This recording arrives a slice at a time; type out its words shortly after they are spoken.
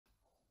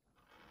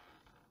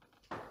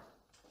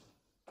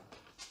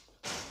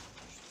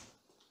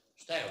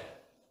Šta je ovo?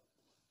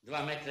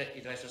 2 metra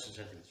i 28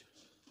 centimetra.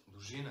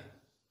 Dužina.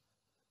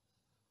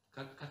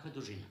 Kakva je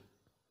dužina?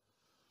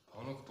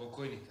 Onog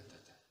pokojnika,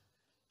 tata.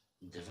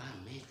 2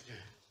 metra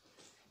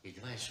i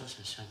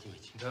 28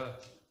 centimetra. Da.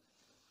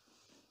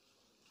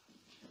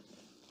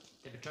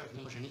 Tebe čovjek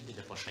ne može nigdje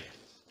da pošalja.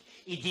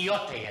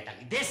 Idiote jedan,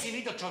 gde si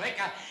vidio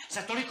čoveka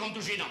sa tolikom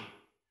dužinom?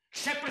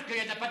 Šeprtio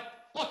jedna, pa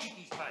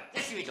počiti ispraviti.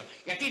 Gde si vidio?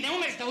 Jer ti ne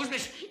umeš da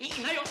uzmeš i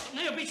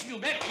najobičniju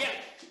meru, jel?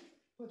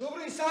 Pa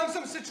dobro, i sam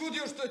sam se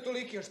čudio što je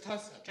toliki, a šta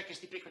sam? Čekaj,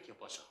 si ti prihvatio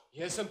posao?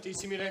 Jesam, ti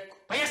si mi rekao.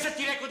 Pa jesam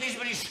ti rekao da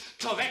izberiš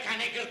čoveka,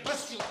 ne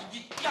grdosiju,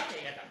 idiote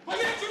jedan. Pa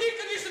neću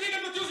nikad više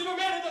nikad da ti uzimam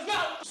mene, da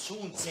znam!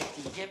 Sunce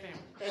ti jebem.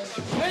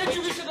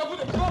 Neću više da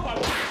budem proban!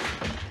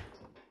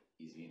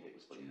 Izvinite,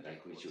 gospodine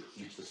Rajkoviću,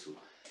 nešto su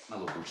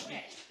malo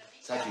bučni.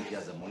 Sad ću ih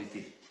ja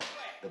zamoliti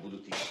da budu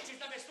tiši. Nećeš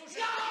da me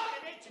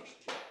slušaš, nećeš.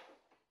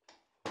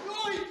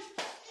 Joj!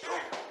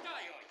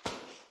 Daj, joj.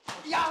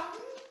 Ja!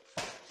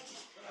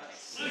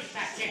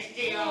 Slušat ćeš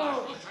ti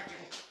ovo, slušat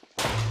ćeš.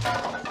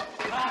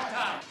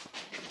 Vrata!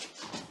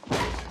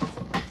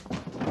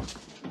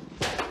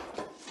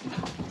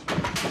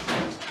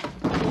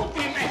 Kupi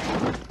me!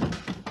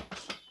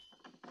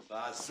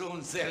 Pa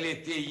sunce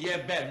li ti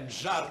jebem,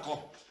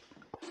 Žarko?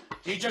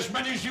 Ti ćeš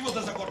meni život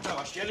da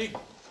zakorčavaš, jeli?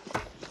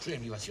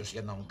 Čujem li vas još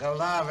jednom,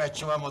 glave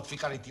ću vam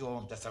otfikaliti u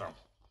ovom tesarom.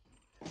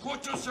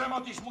 Kuću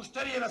sramoti s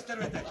mušterije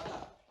rastervete.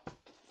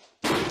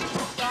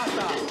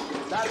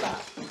 Tata!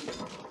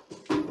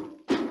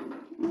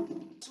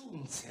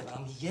 Sunce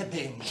vam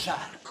jebem,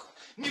 Žarko.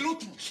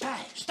 Milutin, šta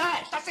je?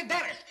 Šta se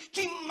dereš?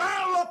 Čim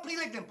malo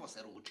prilegnem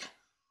posle ručka.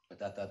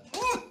 Tata...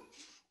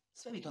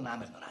 Sve vi to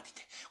namerno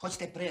radite.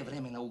 Hoćete pre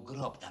vremena u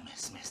grob da me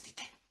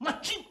smestite. Ma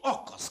čim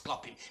oko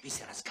sklopim, vi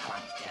se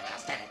raskalamite,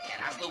 razderete,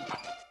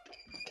 razlupate.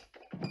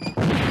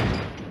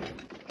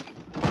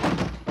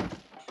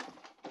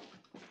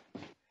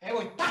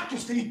 Evo i tatu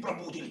ste mi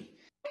probudili.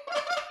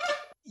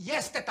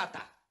 Jeste, tata.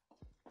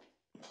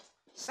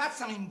 Sad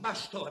sam im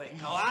baš to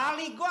rekao,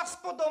 ali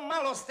gospodo,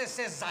 malo ste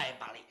se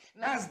zajebali.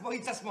 Nas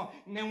dvojica smo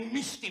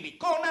neumištivi.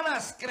 Ko na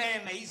nas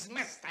krene, iz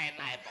mesta je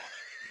najebo.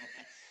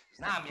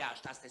 Znam ja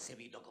šta ste se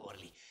vi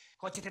dogovorili.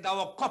 Hoćete da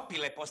ovo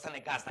kopile postane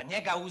gazda,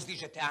 njega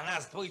uzdižete, a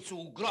nas dvojicu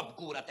u grob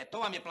gurate. To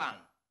vam je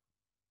plan.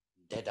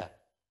 Deda,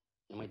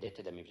 nemoj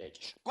dete da mi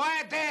vređaš. Ko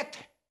je dete?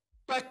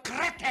 To je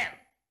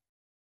kreten.